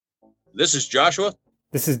This is Joshua.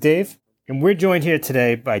 This is Dave, and we're joined here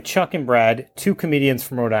today by Chuck and Brad, two comedians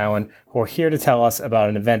from Rhode Island, who are here to tell us about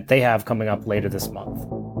an event they have coming up later this month.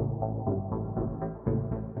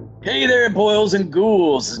 Hey there, boils and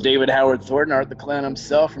ghouls. This is David Howard Thornton, Art the Clown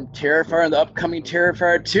himself from Terrifier and the upcoming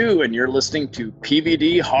Terrifier 2, and you're listening to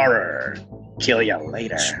PVD Horror. Kill ya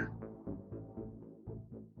later.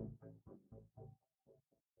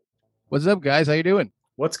 What's up, guys? How you doing?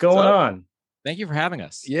 What's going on? Thank you for having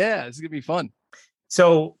us. Yeah, this is gonna be fun.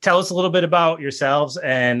 So tell us a little bit about yourselves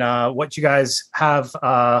and what you guys have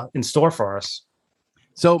in store for us.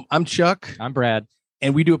 So I'm Chuck. I'm Brad.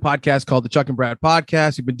 And we do a podcast called the Chuck and Brad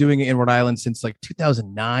Podcast. We've been doing it in Rhode Island since like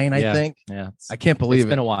 2009, I think. Yeah. I can't believe it's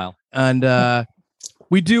been a while. And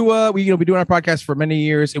we do we been doing our podcast for many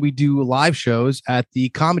years, and we do live shows at the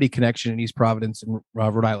Comedy Connection in East Providence in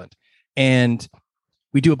Rhode Island. And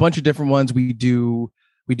we do a bunch of different ones. We do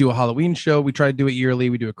a Halloween show. We try to do it yearly.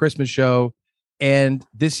 We do a Christmas show. And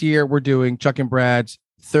this year we're doing Chuck and Brad's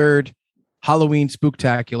third Halloween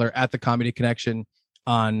Spooktacular at the Comedy Connection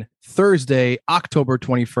on Thursday, October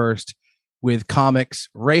 21st, with comics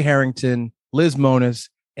Ray Harrington, Liz Monas,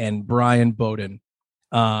 and Brian Bowden.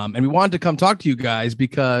 And we wanted to come talk to you guys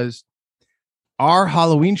because our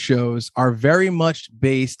Halloween shows are very much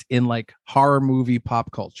based in like horror movie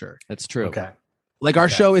pop culture. That's true. Okay. Like our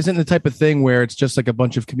show isn't the type of thing where it's just like a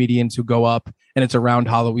bunch of comedians who go up and it's around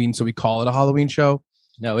Halloween, so we call it a Halloween show.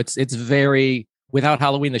 No, it's very, without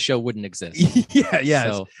Halloween, the show wouldn't exist.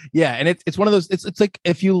 Yeah. And it's one of those, it's like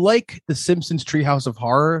if you like the Simpsons Treehouse of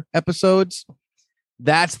Horror episodes,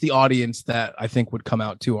 that's the audience that I think would come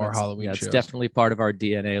out to our Halloween shows. It's definitely part of our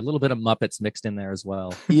DNA. A little bit of Muppets mixed in there as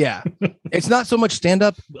well. Yeah. It's not so much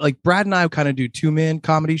stand-up. Like Brad and I kind of do two-man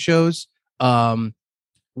comedy shows,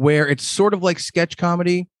 where it's sort of like sketch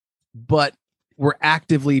comedy, but we're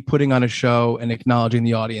actively putting on a show and acknowledging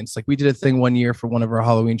the audience. Like we did a thing one year for one of our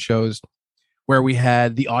Halloween shows where we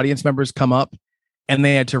had the audience members come up and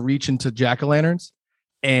they had to reach into jack-o'-lanterns,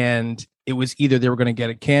 and it was either they were going to get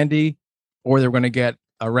a candy or they were going to get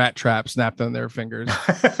a rat trap snapped on their fingers.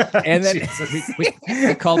 And then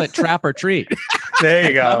we called it trap or treat. There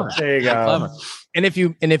you go. There you go. And if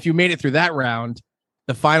you made it through that round,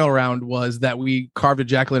 the final round was that we carved a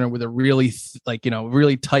jack-o'-lantern with a really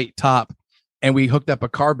really tight top, and we hooked up a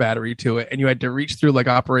car battery to it, and you had to reach through like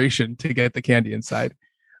Operation to get the candy inside.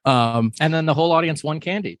 And then the whole audience won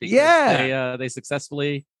candy. They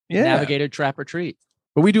successly navigated trap or treat.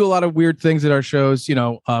 But we do a lot of weird things at our shows.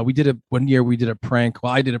 One year we did a prank.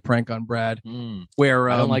 Well, I did a prank on Brad where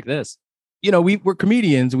I don't like this. We're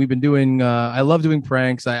comedians and we've been doing. I love doing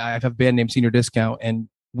pranks. I have a band named Senior Discount, and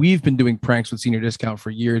we've been doing pranks with Senior Discount for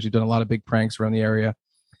years. We've done a lot of big pranks around the area.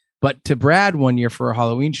 But to Brad one year for a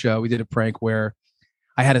Halloween show, we did a prank where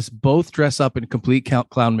I had us both dress up in complete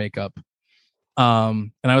clown makeup.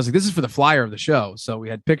 And I was like, this is for the flyer of the show. So we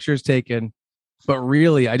had pictures taken, but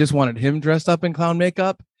really I just wanted him dressed up in clown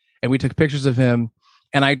makeup. And we took pictures of him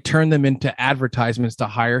and I turned them into advertisements to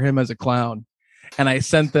hire him as a clown. And I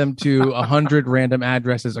sent them to 100 random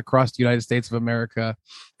addresses across the United States of America,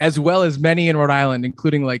 as well as many in Rhode Island,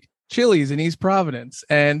 including like Chili's in East Providence,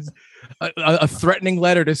 and a threatening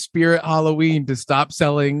letter to Spirit Halloween to stop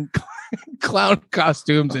selling clown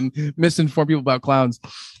costumes and misinform people about clowns.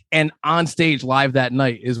 And on stage live that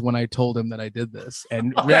night is when I told him that I did this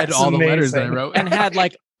and read all the letters that I wrote. And had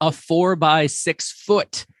like a 4x6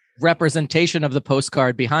 foot representation of the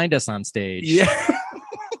postcard behind us on stage. Yeah.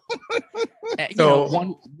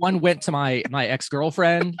 One went to my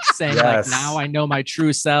ex-girlfriend saying like, now I know my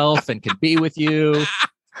true self and can be with you.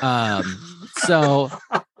 So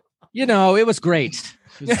it was great.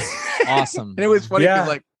 It was awesome. And it was funny because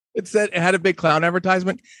like it had a big clown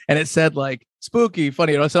advertisement and it said like spooky,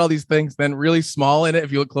 funny. It said all these things. Then really small in it,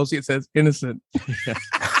 if you look closely, it says innocent.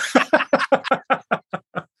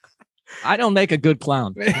 I don't make a good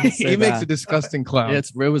clown. He makes a disgusting clown.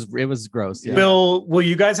 It was gross. Yeah. Will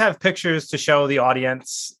you guys have pictures to show the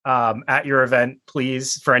audience at your event,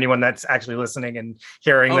 please, for anyone that's actually listening and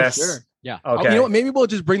hearing this? Sure. Yeah. Okay. You know what? Maybe we'll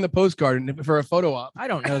just bring the postcard for a photo op. I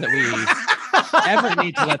don't know that we ever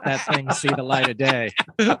need to let that thing see the light of day.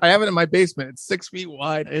 I have it in my basement. It's 6 feet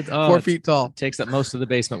wide. It's 4 feet tall. Takes up most of the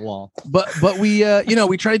basement wall. But we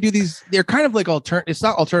we try to do these. They're kind of like it's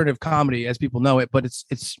not alternative comedy as people know it, but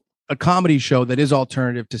it's a comedy show that is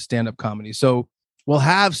alternative to stand-up comedy. So we'll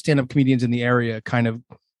have stand-up comedians in the area kind of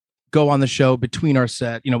go on the show between our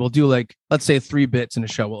set. We'll do like, let's say 3 bits in a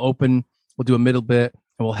show. We'll open, we'll do a middle bit,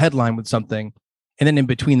 and we'll headline with something. And then in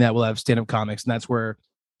between that, we'll have stand-up comics. And that's where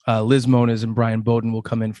Liz Monas and Brian Bowden will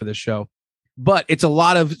come in for the show. But it's a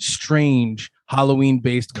lot of strange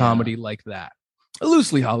Halloween-based comedy like that.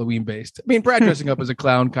 loosely Halloween based. I mean, Brad dressing up as a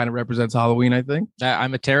clown kind of represents Halloween, I think.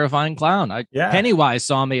 I'm a terrifying clown. Pennywise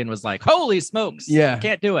saw me and was like, "Holy smokes! Yeah,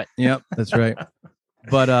 can't do it." Yep, that's right.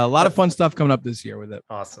 But a lot of fun stuff coming up this year with it.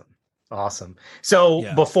 Awesome.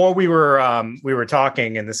 So before we were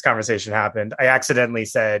talking and this conversation happened, I accidentally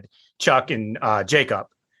said Chuck and Jacob.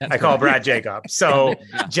 I call Brad Jacob. So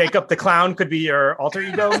Jacob the clown could be your alter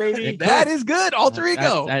ego, maybe? That is good. Alter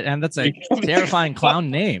ego. And that's a terrifying clown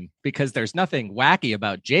name because there's nothing wacky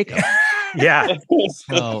about Jacob. Yeah.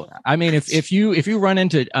 So, I mean, if you run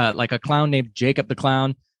into like a clown named Jacob the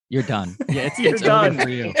Clown, you're done. Yeah, it's done for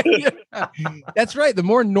you. That's right. The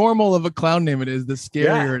more normal of a clown name it is, the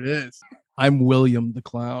scarier it is. I'm William the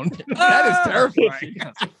Clown. That is terrifying.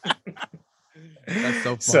 That's so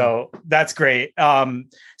fun. So that's great.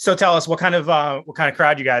 So tell us what kind of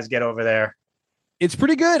crowd you guys get over there. It's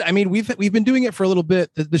pretty good. I mean, we've been doing it for a little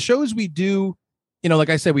bit. The shows we do, like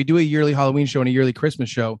I said, we do a yearly Halloween show and a yearly Christmas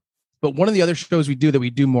show. But one of the other shows we do that we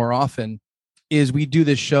do more often is we do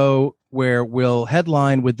this show where we'll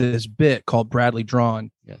headline with this bit called Bradley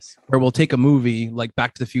Drawn. Yes. Where we'll take a movie like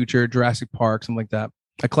Back to the Future, Jurassic Park, something like that,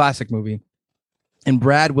 a classic movie. And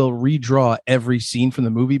Brad will redraw every scene from the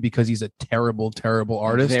movie because he's a terrible, terrible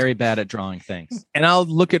artist. Very bad at drawing things. And I'll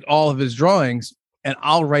look at all of his drawings and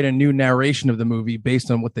I'll write a new narration of the movie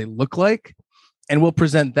based on what they look like. And we'll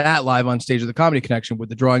present that live on stage at the Comedy Connection with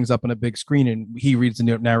the drawings up on a big screen and he reads the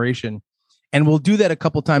narration. And we'll do that a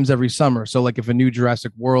couple times every summer. So like if a new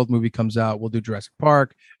Jurassic World movie comes out, we'll do Jurassic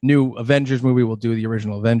Park. New Avengers movie, we'll do the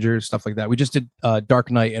original Avengers, stuff like that. We just did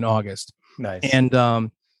Dark Knight in August. Nice.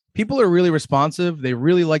 And people are really responsive. They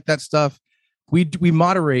really like that stuff. We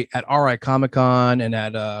moderate at RI Comic Con and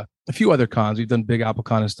at a few other cons. We've done Big Apple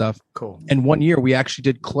Con and stuff. Cool. And one year we actually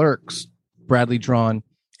did Clerks, Bradley Drawn,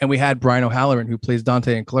 and we had Brian O'Halloran, who plays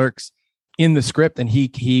Dante in Clerks, in the script, and he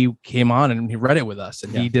came on and he read it with us,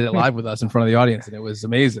 and he did it live with us in front of the audience, and it was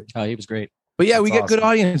amazing. Oh, he was great. But yeah, we get good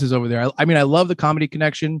audiences over there. I mean, I love the Comedy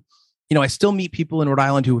Connection. I still meet people in Rhode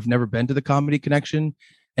Island who have never been to the Comedy Connection,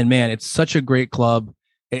 and man, it's such a great club.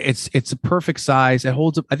 It's a perfect size. I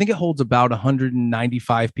think it holds about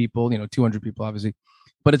 195 people, 200 people obviously,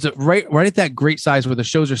 but it's right at that great size where the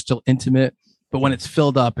shows are still intimate, but when it's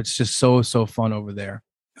filled up, it's just so fun over there.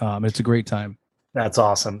 It's a great time. That's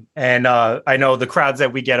awesome. And I know the crowds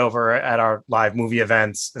that we get over at our live movie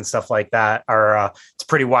events and stuff like that are it's a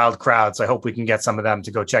pretty wild crowd. So I hope we can get some of them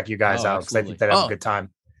to go check you guys out because I think they'd have a good time.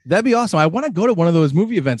 That'd be awesome. I want to go to one of those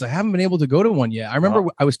movie events. I haven't been able to go to one yet. I remember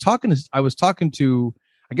I was talking to,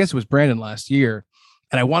 I guess it was Brandon last year,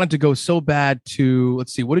 and I wanted to go so bad to,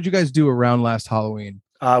 let's see, what did you guys do around last Halloween?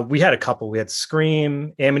 We had a couple. We had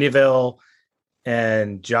Scream, Amityville,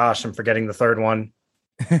 and Josh, I'm forgetting the third one.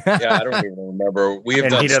 Yeah, I don't even remember.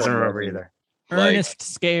 He doesn't remember either. Ernest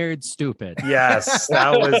Scared Stupid. Yes,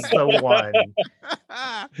 that was the one.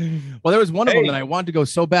 Well, there was one of them that I wanted to go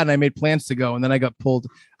so bad, and I made plans to go, and then I got pulled.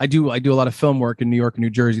 I do a lot of film work in New York and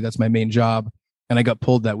New Jersey. That's my main job, and I got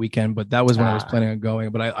pulled that weekend. But that was when I was planning on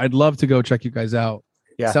going. But I'd love to go check you guys out.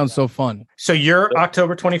 Yeah, sounds so fun. So you're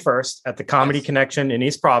October 21st at the Comedy Connection in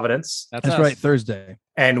East Providence. That's right, Thursday.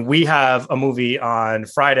 And we have a movie on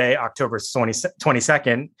Friday, October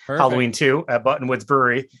 22nd, Halloween 2 at Buttonwoods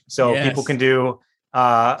Brewery. So people can do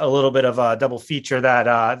a little bit of a double feature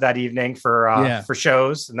that evening for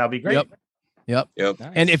shows, and that'll be great. Yep.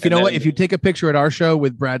 Nice. And if if you take a picture at our show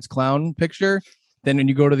with Brad's clown picture, then when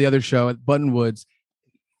you go to the other show at Buttonwoods,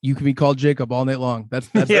 you can be called Jacob all night long. That's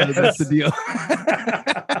the deal.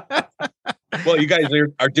 Well, you guys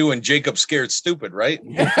are doing Jacob Scared Stupid, right?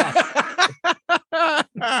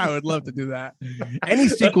 I would love to do that. Any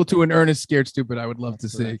sequel to an Ernest Scared Stupid, I would love to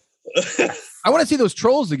see. I want to see those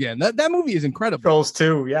Trolls again. That movie is incredible. Trolls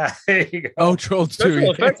 2, yeah. There you go. Oh, Trolls 2.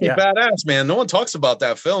 Special effects are badass, man. No one talks about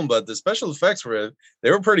that film, but the special effects were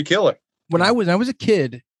pretty killer. When I was a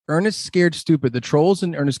kid, Ernest Scared Stupid, the Trolls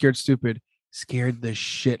and Ernest Scared Stupid scared the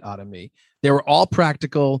shit out of me. They were all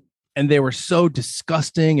practical and they were so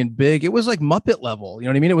disgusting and big. It was like Muppet level. You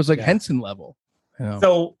know what I mean? It was like Henson level.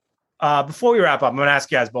 So before we wrap up, I'm going to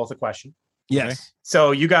ask you guys both a question. Yes. Okay?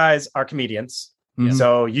 So you guys are comedians. Mm-hmm.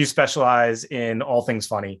 So you specialize in all things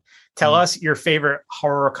funny. Tell us your favorite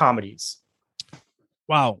horror comedies.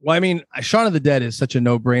 Wow. Well, I mean, Shaun of the Dead is such a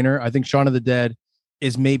no-brainer. I think Shaun of the Dead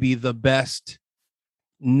is maybe the best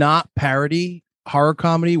not parody horror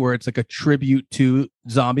comedy where it's like a tribute to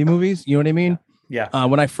zombie movies. You know what I mean? Yeah.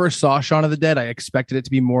 When I first saw Shaun of the Dead, I expected it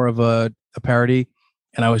to be more of a parody,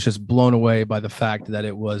 and I was just blown away by the fact that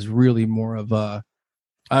it was really more of a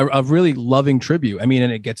really loving tribute. I mean,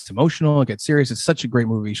 and it gets emotional, it gets serious. It's such a great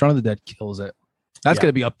movie. Shaun of the Dead kills it. That's going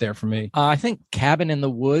to be up there for me. I think Cabin in the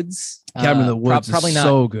Woods. Cabin in the Woods probably is not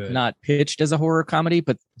so good. Not pitched as a horror comedy,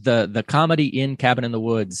 but the comedy in Cabin in the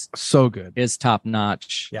Woods so good is top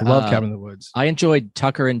notch. I love Cabin in the Woods. I enjoyed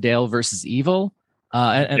Tucker and Dale versus Evil.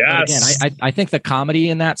 And again, I think the comedy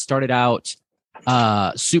in that started out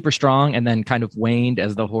super strong and then kind of waned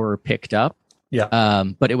as the horror picked up. Yeah.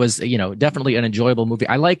 But it was, definitely an enjoyable movie.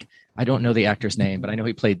 I don't know the actor's name, but I know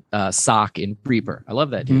he played Sock in Reaper. I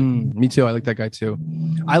love that dude. Me too. I like that guy too.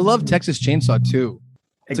 I love Texas Chainsaw too.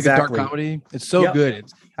 It's like a dark comedy. It's so good.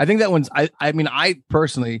 I think that one's. I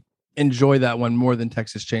personally enjoy that one more than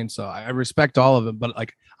Texas Chainsaw. I respect all of them, but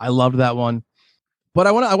like I loved that one. But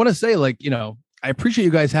I want to say, like, I appreciate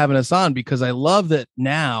you guys having us on because I love that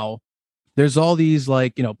now there's all these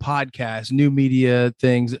like podcasts, new media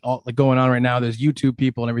things all like going on right now. There's YouTube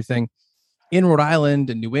people and everything in Rhode Island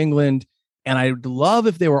and New England, and I'd love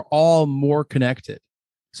if they were all more connected.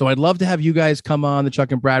 So I'd love to have you guys come on the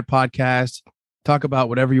Chuck and Brad podcast, talk about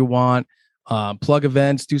whatever you want, plug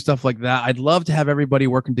events, do stuff like that. I'd love to have everybody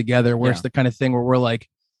working together where it's the kind of thing where we're like,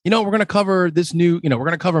 we're going to cover this new, we're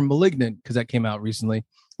going to cover Malignant because that came out recently.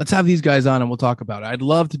 Let's have these guys on and we'll talk about it. I'd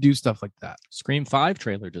love to do stuff like that. Scream 5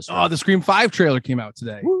 trailer just. The Scream 5 trailer came out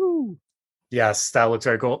today. Woo. Yes, that looks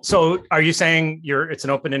very cool. So are you saying it's an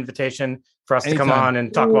open invitation for us to come on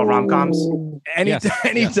and talk about rom-coms?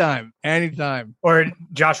 Anytime. Or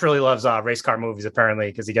Josh really loves race car movies, apparently,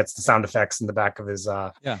 because he gets the sound effects in the back of his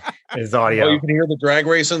his audio. Oh, you can hear the drag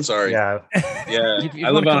racing? Sorry. Yeah. I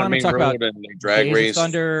live on a main road and they drag race.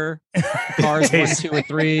 Thunder, Cars 1, 2, or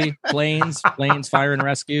 3, Planes, Fire and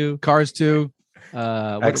Rescue. Cars 2. What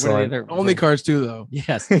are the other? Only Cars 2, though.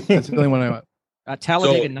 Yes. That's the only one I want.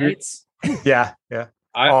 Talladega Nights. Yeah.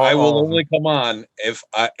 I will only come on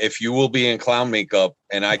if you will be in clown makeup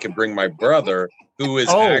and I can bring my brother who is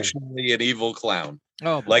actually an evil clown.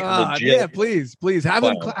 Oh, like legit. Yeah, please have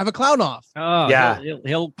him have a clown off. Oh, yeah,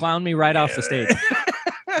 he'll clown me right off the stage.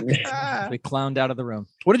 They clowned out of the room.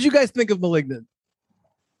 What did you guys think of Malignant?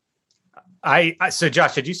 So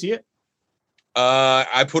Josh, did you see it?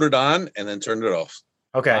 I put it on and then turned it off.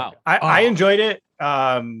 Okay, wow. I enjoyed it.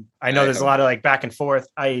 I know there's a lot of like back and forth.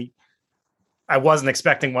 I wasn't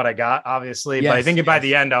expecting what I got, obviously, but I think by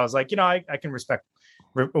the end, I was like, I can respect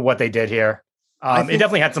what they did here. It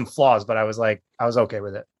definitely had some flaws, but I was okay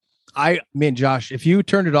with it. Josh, if you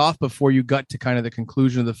turned it off before you got to kind of the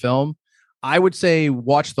conclusion of the film, I would say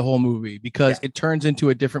watch the whole movie because it turns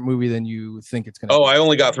into a different movie than you think it's going to. I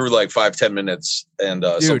only got through like 5-10 minutes and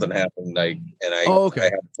something happened. I had to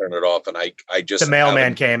turn it off and I just. The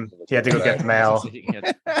mailman came. He had to go get the mail.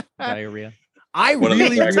 Diarrhea. I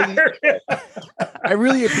really appreciate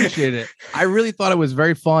it. I really thought it was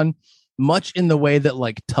very fun, much in the way that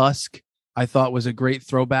like Tusk, I thought was a great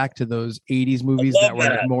throwback to those 80s movies that were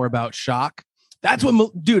like, more about shock. That's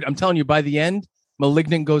what, dude, I'm telling you, by the end,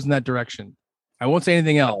 Malignant goes in that direction. I won't say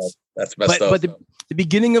anything else. That's messed up. But the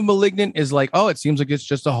beginning of Malignant is like, it seems like it's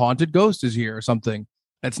just a haunted ghost is here or something.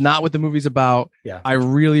 That's not what the movie's about. Yeah. I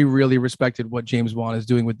really, really respected what James Wan is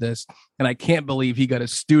doing with this. And I can't believe he got a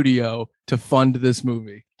studio to fund this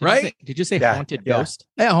movie. Did you say haunted ghost?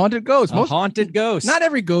 Yeah, haunted ghost. Haunted ghost. Not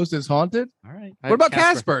every ghost is haunted. All right. What about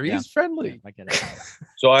Casper? He's friendly. Yeah, I get it.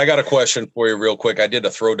 So I got a question for you real quick. I did a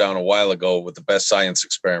throwdown a while ago with the best science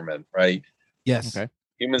experiment, right? Yes. Okay.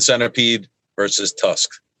 Human Centipede versus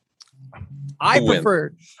Tusk. I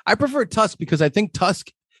prefer Tusk because I think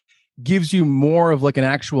Tusk gives you more of like an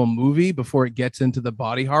actual movie before it gets into the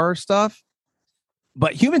body horror stuff.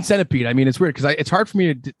 But Human Centipede, it's weird because it's hard for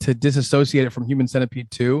me to disassociate it from Human Centipede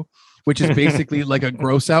 2, which is basically like a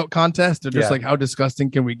gross out contest or just like how disgusting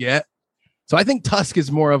can we get? So I think Tusk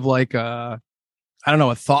is more of like a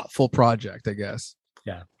thoughtful project, I guess.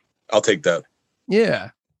 Yeah. I'll take that. Yeah.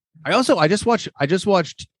 I just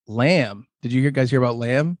watched Lamb. Did you guys hear about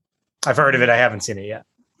Lamb? I've heard of it. I haven't seen it yet.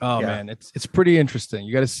 Oh man, it's pretty interesting.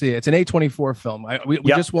 You got to see it. It's an A24 film. We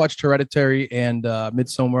just watched Hereditary and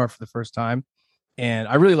Midsommar for the first time, and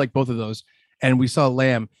I really like both of those. And we saw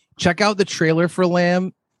Lamb. Check out the trailer for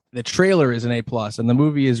Lamb. The trailer is an A+, and the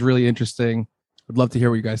movie is really interesting. Would love to hear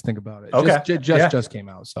what you guys think about it. Okay, just came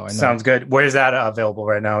out, so I know. Sounds good. Where is that available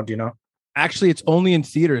right now? Do you know? Actually, it's only in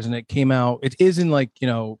theaters, and it came out. It is in it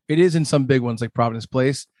is in some big ones like Providence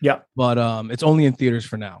Place. Yeah, but it's only in theaters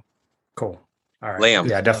for now. Cool. All right. Lamb.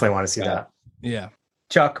 Yeah, I definitely want to see that. Yeah.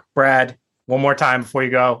 Chuck, Brad, one more time before you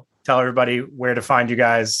go, tell everybody where to find you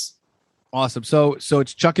guys. Awesome. So it's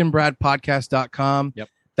chuckandbradpodcast.com. Yep.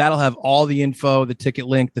 That'll have all the info, the ticket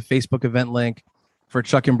link, the Facebook event link for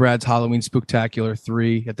Chuck and Brad's Halloween Spooktacular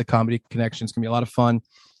 3 at the Comedy Connection. It's going to be a lot of fun.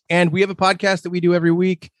 And we have a podcast that we do every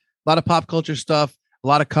week. A lot of pop culture stuff, a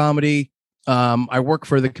lot of comedy. I work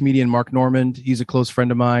for the comedian Mark Normand. He's a close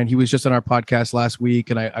friend of mine. He was just on our podcast last week,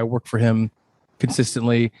 and I work for him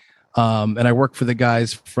consistently. And I work for the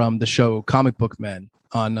guys from the show Comic Book Men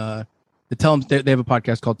on the Tell 'em. They have a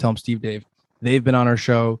podcast called Tell 'em Steve Dave. They've been on our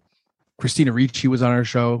show. Christina Ricci was on our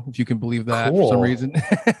show, if you can believe that, for some reason.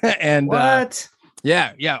 And what?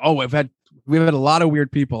 Yeah. Oh, we've had a lot of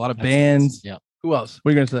weird people, a lot of bands. Yeah. Who else? What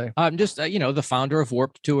are you going to say? Just the founder of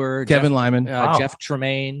Warped Tour, Kevin Lyman, Jeff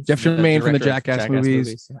Tremaine, from the Jackass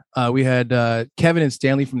movies. Yeah. We had Kevin and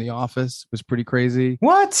Stanley from The Office. It was pretty crazy.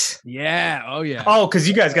 What? Yeah. Oh yeah. Oh, because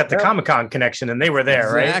you guys got the Comic-Con connection, and they were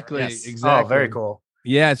there, right? Exactly. Oh, very cool.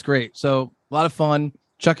 Yeah, it's great. So a lot of fun.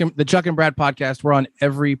 The Chuck and Brad podcast. We're on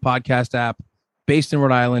every podcast app, based in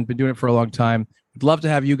Rhode Island. Been doing it for a long time. Would love to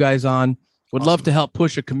have you guys on. Would love to help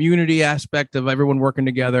push a community aspect of everyone working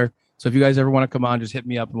together. So if you guys ever want to come on, just hit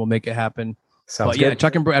me up and we'll make it happen. Sounds good. Yeah,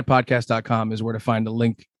 chuckandbradpodcast.com is where to find a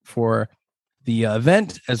link for the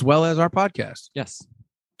event as well as our podcast. Yes.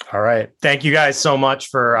 All right. Thank you guys so much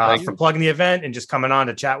for plugging the event and just coming on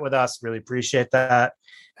to chat with us. Really appreciate that.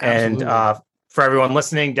 Absolutely. And for everyone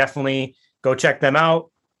listening, definitely go check them out.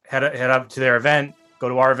 Head up to their event. Go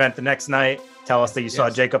to our event the next night. Tell us that you saw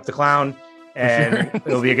Jacob the Clown, and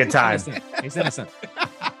it'll be a good time. He's innocent.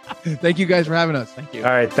 Thank you guys for having us. Thank you.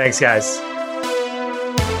 All right. Thanks, guys.